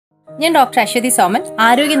ഞാൻ Dr.Ashwathi സോമൻ.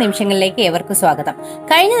 ആരോഗ്യ നിമിഷങ്ങളിലേക്ക് ഏവർക്കും സ്വാഗതം.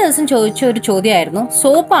 കഴിഞ്ഞ ദിവസം ചോദിച്ച ഒരു ചോദ്യമായിരുന്നു,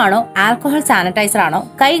 സോപ്പാണോ ആൽക്കഹോൾ സാനിറ്റൈസർ ആണോ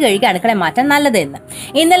കൈ കഴുകി അടുക്കള മാറ്റാൻ നല്ലത് എന്ന്.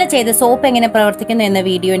 ഇന്നലെ ചെയ്ത സോപ്പ് എങ്ങനെ പ്രവർത്തിക്കുന്നു എന്ന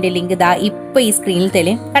വീഡിയോന്റെ ലിങ്ക് ഇതാ ഇപ്പൊ ഈ സ്ക്രീനിൽ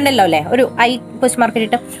തെളിയും. കണ്ടല്ലോ അല്ലെ, ഒരു ഐ പോസ്റ്റ് മാർക്കറ്റ്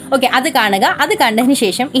ഇട്ട്. ഓക്കെ, അത് കാണുക. അത് കണ്ടതിന്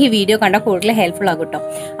ശേഷം ഈ വീഡിയോ കണ്ടാൽ കൂടുതൽ ഹെൽപ്ഫുൾ ആകും കേട്ടോ.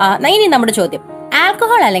 ഇനി നമ്മുടെ ചോദ്യം,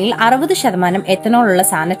 ആൽക്കഹോൾ അല്ലെങ്കിൽ 60% എത്തനോൾ ഉള്ള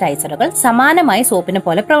സാനിറ്റൈസറുകൾ സമാനമായി സോപ്പിനെ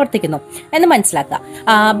പോലെ പ്രവർത്തിക്കുന്നു എന്ന് മനസ്സിലാക്കുക.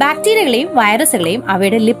 ബാക്ടീരിയകളെയും വൈറസുകളെയും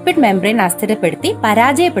അവയുടെ ലിപ്പിഡ് മെംബ്രെയിൻ അസ്ഥിരപ്പെടുത്തി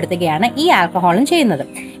പരാജയപ്പെടുത്തുകയാണ് ഈ ആൽക്കഹോളും ചെയ്യുന്നത്.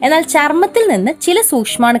 എന്നാൽ ചർമ്മത്തിൽ നിന്ന് ചില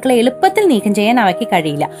സൂക്ഷ്മാണുക്കളെ എളുപ്പത്തിൽ നീക്കം ചെയ്യാൻ അവയ്ക്ക്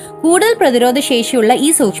കഴിയില്ല. കൂടുതൽ പ്രതിരോധ ശേഷിയുള്ള ഈ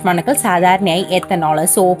സൂക്ഷ്മാണുക്കൾ സാധാരണയായി എത്തനോൾ,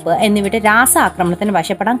 സോപ്പ് എന്നിവയുടെ രാസാക്രമണത്തിന്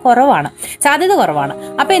വശപ്പെടാൻ സാധ്യത കുറവാണ്.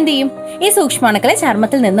 അപ്പൊ എന്ത് ചെയ്യും? ഈ സൂക്ഷ്മാണുക്കളെ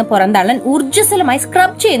ചർമ്മത്തിൽ നിന്ന് പുറന്തള്ളാൻ ഊർജ്ജസ്വലമായി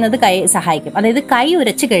സ്ക്രബ് ചെയ്യുന്നത് സഹായിക്കും, അതായത് കൈ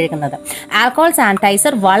ഉരച്ച് കഴുകുന്നത്. ആൽക്കഹോൾ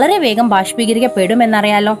സാനിറ്റൈസർ വളരെ വേഗം ബാഷ്പീകരിക്കപ്പെടും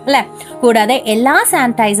എന്നറിയാലോ അല്ലെ. കൂടാതെ എല്ലാ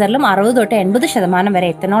സാനിറ്റൈസറിലും 60 തൊട്ട് 80% വരെ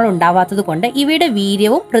എത്തനോൾ ഉണ്ടാവാത്തത് കൊണ്ട് ഇവയുടെ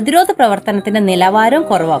വീര്യവും പ്രതിരോധ പ്രവർത്തനത്തിന്റെ നിലവാരവും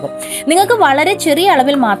കുറവാകും. നിങ്ങൾക്ക് വളരെ ചെറിയ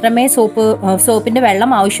അളവിൽ മാത്രമേ സോപ്പിന്റെ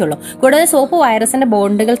വെള്ളം ആവശ്യമുള്ളൂ. കൂടാതെ സോപ്പ് വൈറസിന്റെ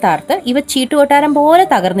ബോണ്ടുകൾ തകർത്ത് ഇവ ചീട്ടുകൊട്ടാരം പോലെ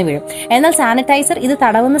തകർന്നു വീഴും. എന്നാൽ സാനിറ്റൈസർ ഇത്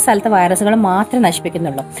തടവുന്ന സ്ഥലത്ത് വൈറസുകൾ മാത്രമേ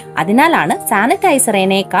നശിപ്പിക്കുന്നുള്ളൂ. അതിനാലാണ്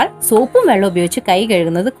സാനിറ്റൈസറിനേക്കാൾ സോപ്പും വെള്ളം ഉപയോഗിച്ച് കൈ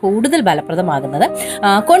കഴുകുന്നത് കൂടുതൽ ഫലപ്രദമാകുന്നത്.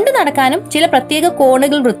 കൊണ്ടു നടക്കാനും ചില പ്രത്യേക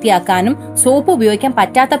കോണുകൾ വൃത്തിയാക്കാനും സോപ്പ് ഉപയോഗിക്കാൻ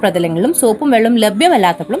പറ്റാത്ത പ്രതലങ്ങളിലും സോപ്പും വെള്ളവും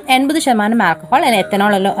ലഭ്യമല്ലാത്തപ്പോഴും 80% ആൽക്കഹോൾ,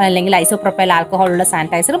 എത്തനോൾ അല്ലെങ്കിൽ ഐസോപ്രോപ്പൈൽ ആൽക്കഹോൾ ഉള്ള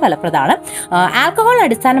സാനിറ്റൈസർ ഫലപ്രദമാണ്. ആൽക്കഹോൾ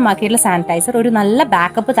അടിസ്ഥാനമാക്കിയിട്ടുള്ള സാനിറ്റൈസർ ഒരു നല്ല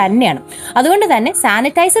ബാക്കപ്പ് തന്നെയാണ്. അതുകൊണ്ട് തന്നെ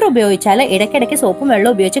സാനിറ്റൈസർ ഉപയോഗിച്ചാൽ ഇടയ്ക്കിടയ്ക്ക് സോപ്പും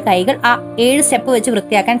വെള്ളവും ഉപയോഗിച്ച് കൈകൾ 7 സ്റ്റെപ്പ് വെച്ച്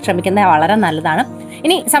വൃത്തിയാക്കാൻ ശ്രമിക്കുന്നത് വളരെ നല്ലതാണ്.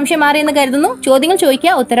 ഇനി സംശയം മാറിയെന്ന് കരുതുന്നു. ചോദ്യങ്ങൾ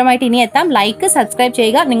ചോദിക്കുക, ഉത്തരമായിട്ട് ഇനി എത്താം. ലൈക്ക്, സബ്സ്ക്രൈബ്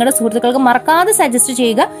ചെയ്യുക, നിങ്ങളുടെ സുഹൃത്തുക്കൾക്ക് മറക്കാതെ സജസ്റ്റ്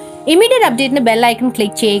ചെയ്യുക. ഇമീഡിയറ്റ് അപ്ഡേറ്റിന് ബെൽ ഐക്കൺ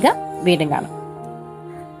ക്ലിക്ക് ചെയ്യുക. വീണ്ടും കാണാം.